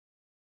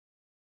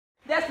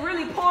that's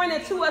really pouring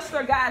into us,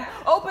 Lord God.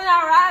 Open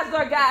our eyes,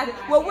 Lord God,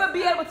 where we'll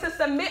be able to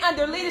submit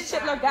under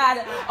leadership, Lord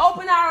God.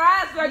 Open our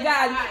eyes, Lord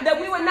God,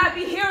 that we will not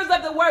be hearers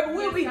of the word, but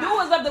we will be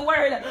doers of the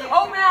word.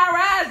 Open our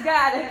eyes,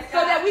 God, so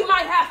that we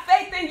might have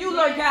faith in you,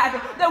 Lord God,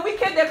 that we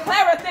can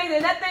declare a thing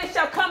and that thing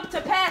shall come to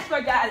pass,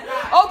 Lord God.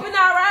 Open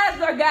our eyes,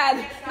 Lord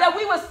God, that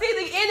we will see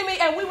the enemy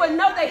and we will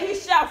know that he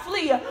shall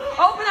flee.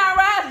 Open our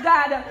eyes,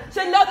 God,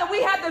 to know that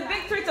we have the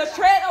victory to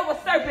tread over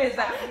serpents.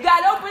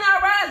 God, open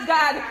our eyes,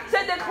 God, to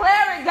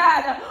declare it, God.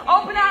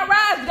 Open our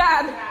eyes,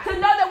 God, to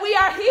know that we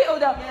are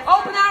healed.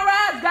 Open our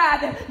eyes, God,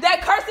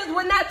 that curses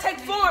will not take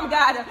form,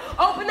 God.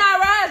 Open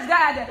our eyes,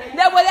 God,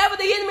 that whatever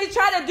the enemy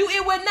try to do,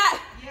 it will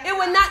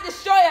not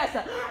destroy us.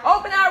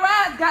 Open our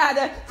eyes, God,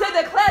 to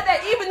declare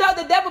that even though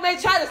the devil may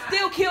try to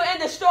steal, kill, and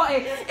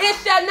destroy, it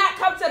shall not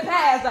come to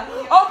pass.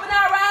 Open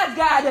our eyes,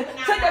 God,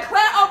 to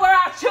declare over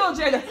our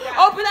children.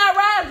 Open our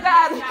eyes,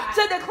 God,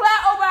 to declare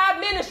over our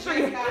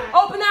ministry.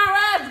 Open our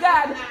eyes,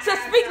 God, to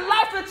speak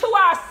life into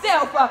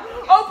ourselves.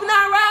 Open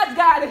our eyes,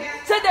 God,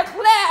 to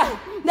declare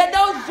that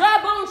those dry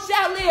bones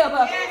shall live.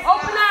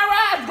 Open our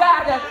eyes,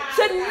 God,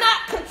 to not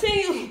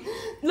continue.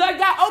 Lord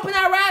God, open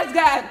our eyes,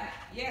 God.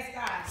 Yes,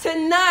 God.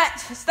 To not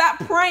stop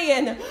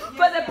praying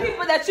for the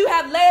people that you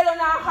have laid on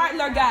our heart,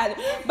 Lord God.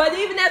 But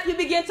even as we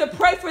begin to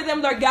pray for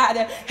them, Lord God,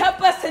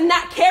 help us to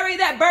not carry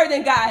that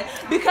burden, God,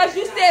 because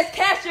you said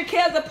cast your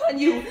cares upon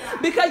you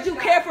because you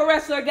care for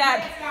us, Lord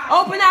God.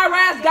 Open our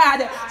eyes,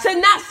 God, to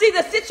not see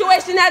the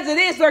situation as it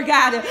is, Lord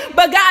God.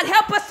 But God,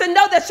 help us to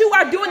know that you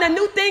are doing a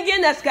new thing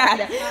in us,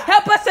 God.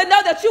 Help us to know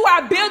that you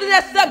are building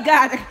us up,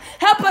 God.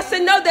 Help us to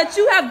know that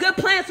you have good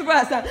plans for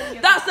us,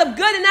 thoughts of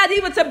good and not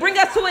even to bring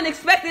us to an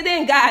expected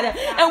end, God.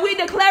 And we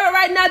declare it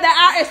right now that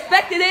our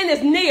expected end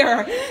is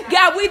near.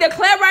 God, we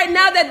declare right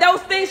now that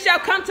those things shall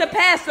come to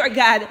pass, Lord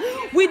God.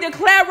 We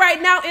declare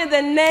right now in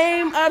the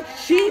name of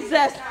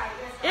Jesus.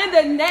 In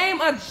the name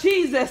of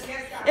Jesus.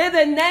 In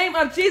the name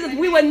of Jesus,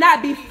 we will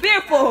not be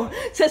fearful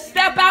to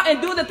step out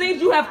and do the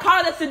things you have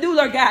called us to do,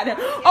 Lord God.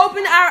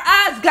 Open our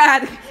eyes,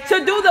 God,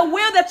 to do the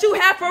will that you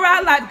have for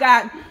our life,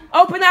 God.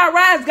 Open our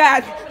eyes,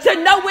 God,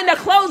 to know when to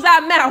close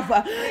our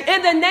mouth.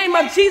 In the name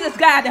of Jesus,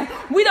 God.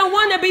 We don't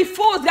want to be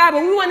fools, God,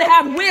 but we want to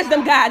have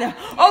wisdom, God.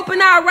 Open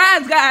our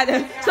eyes, God,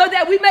 so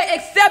that we may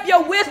accept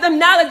your wisdom,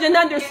 knowledge, and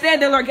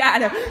understanding, Lord God.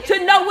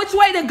 To know which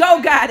way to go,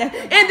 God,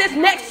 in this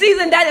next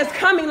season that is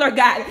coming, Lord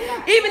God.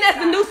 Even as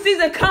the new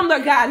season comes,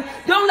 Lord God,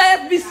 don't let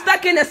us be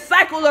stuck in a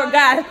cycle, Lord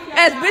God.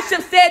 As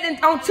Bishop said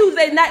on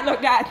Tuesday night,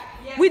 Lord God,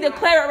 we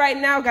declare it right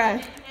now,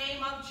 God,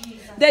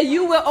 that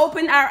you will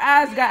open our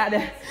eyes,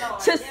 God,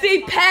 to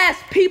see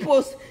past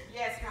people's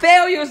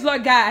failures,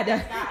 Lord God.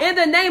 In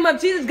the name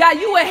of Jesus, God,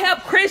 you will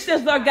help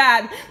Christians, Lord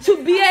God,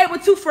 to be able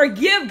to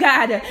forgive,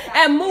 God,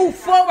 and move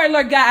forward,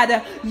 Lord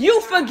God. You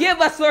forgive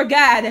us, Lord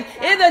God,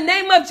 in the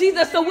name of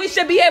Jesus, so we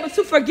should be able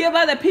to forgive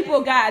other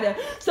people, God.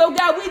 So,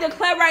 God, we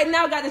declare right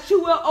now, God, that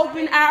you will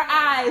open our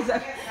eyes.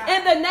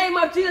 In the name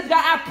of Jesus,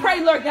 God, I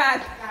pray, Lord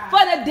God, for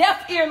the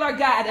deaf ear, Lord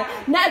God,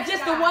 not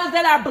just the ones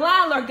that are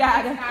blind, Lord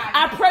God.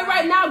 I pray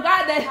right now,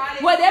 God,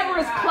 that whatever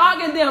is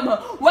clogging them,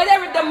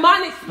 whatever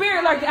demonic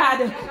spirit, Lord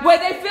God,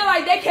 where they feel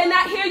like they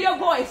cannot hear your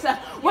voice,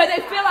 where they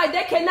feel like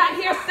they cannot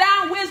hear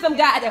sound wisdom,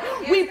 God,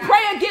 we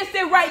pray against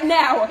it right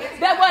now,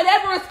 that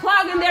whatever is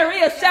clogging their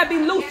ears shall be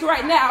loose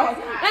right now,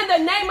 in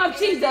the name of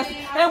Jesus,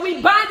 and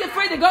we bind it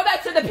free to go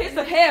back to the pits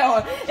of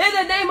hell, in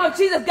the name of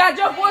Jesus. God,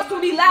 your voice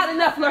will be loud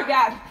enough, Lord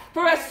God,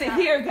 for us to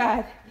hear,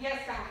 God. Yes,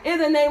 God. In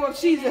the name of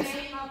Jesus.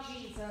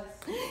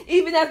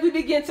 Even as we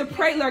begin to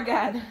pray, Lord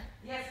God,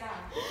 yes, God,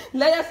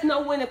 let us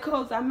know when to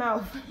close our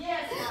mouth.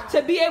 Yes,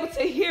 to be able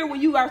to hear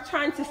when you are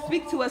trying to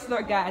speak to us,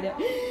 Lord God.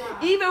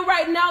 Even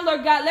right now,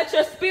 Lord God, let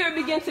your spirit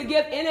begin to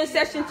give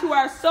intercession to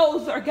our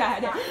souls, Lord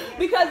God.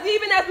 Because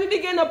even as we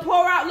begin to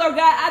pour out, Lord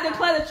God, I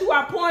declare that you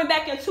are pouring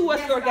back into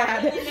us, Lord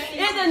God.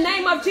 In the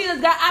name of Jesus,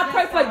 God, I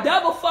pray for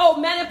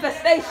double-fold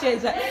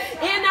manifestations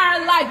in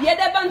our life.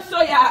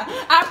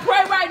 I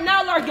pray right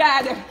now, Lord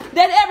God,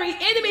 that every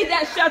enemy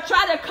that shall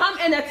try to come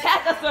and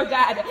attack us, Lord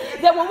God,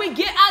 that when we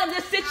get out of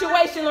this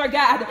situation, Lord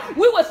God,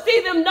 we will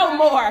see them no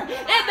more.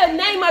 In the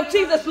name of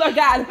Jesus, Lord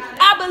God,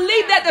 I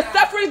believe that the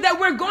sufferings that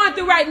we're going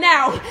through right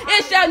now,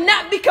 it shall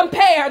not be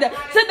compared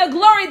to the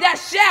glory that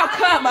shall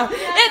come.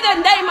 In the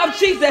name of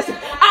Jesus,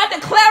 I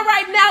declare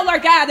right now,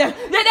 Lord God,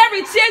 that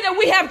every tear that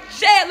we have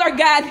shed,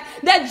 Lord God,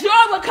 that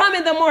joy will come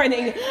in the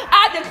morning.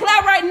 I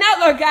declare right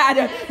now, Lord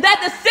God, that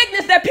the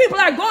sickness that people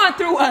are going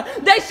through,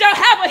 they shall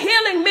have a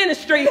healing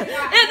ministry.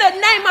 In the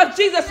name of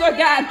Jesus, Lord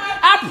God,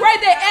 I pray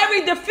that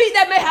every defeat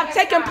that may have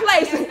taken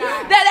place,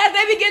 that as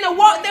they begin to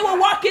walk, they will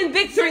walk in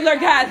victory, Lord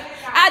God.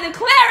 I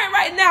declare it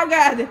right now,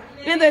 God,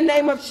 in the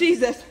name of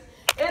Jesus.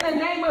 In the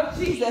name of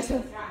Jesus,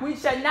 we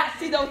shall not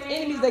see those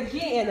enemies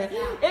again.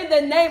 In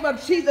the name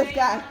of Jesus,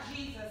 God.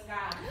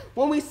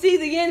 When we see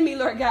the enemy,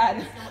 Lord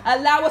God,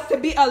 Allow us to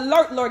be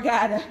alert, Lord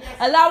God.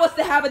 Allow us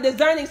to have a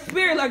discerning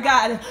spirit, Lord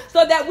God,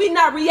 so that we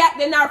not react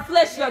in our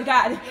flesh, Lord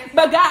God.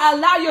 But God,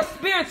 allow your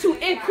spirit to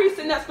increase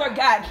in us, Lord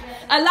God.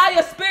 Allow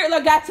your spirit,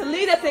 Lord God, to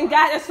lead us and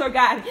guide us, Lord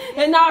God,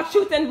 in all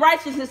truth and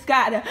righteousness,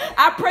 God.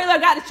 I pray,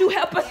 Lord God, that you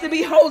help us to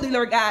be holy,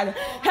 Lord God.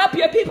 Help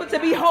your people to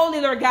be holy,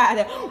 Lord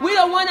God. We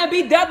don't want to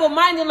be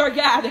double-minded, Lord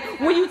God.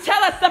 When you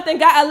tell us something,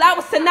 God, allow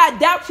us to not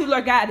doubt you,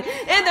 Lord God.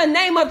 In the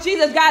name of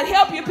Jesus, God,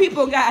 help your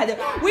people, God.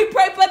 We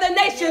pray for the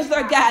nations,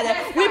 Lord God.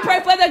 We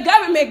pray for the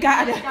government,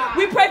 God.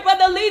 We pray for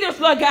the leaders,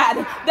 Lord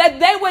God, that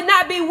they would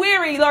not be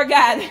weary, Lord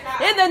God.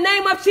 In the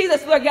name of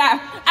Jesus, Lord God,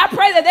 I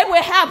pray that they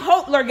would have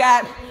hope, Lord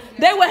God.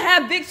 They will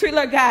have victory,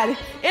 Lord God.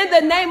 In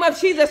the name of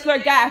Jesus,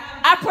 Lord God.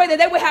 I pray that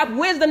they will have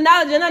wisdom,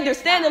 knowledge, and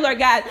understanding, Lord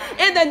God.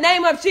 In the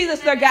name of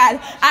Jesus, Lord God.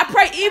 I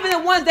pray even the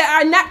ones that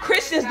are not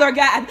Christians, Lord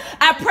God.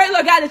 I pray,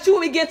 Lord God, that you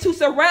will begin to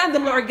surround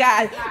them, Lord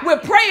God,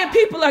 with praying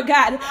people, Lord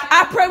God.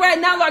 I pray right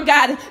now, Lord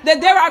God, that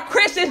there are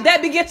Christians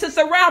that begin to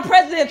surround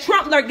President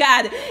Trump, Lord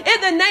God.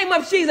 In the name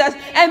of Jesus,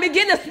 and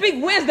begin to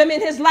speak wisdom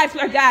in his life,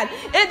 Lord God.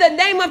 In the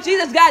name of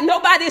Jesus, God,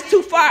 nobody is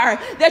too far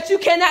that you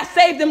cannot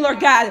save them, Lord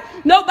God.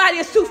 Nobody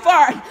is too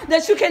far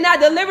that you cannot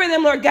deliver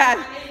them, Lord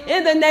God.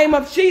 In the name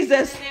of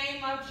Jesus. In the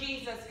name of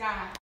Jesus,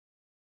 God.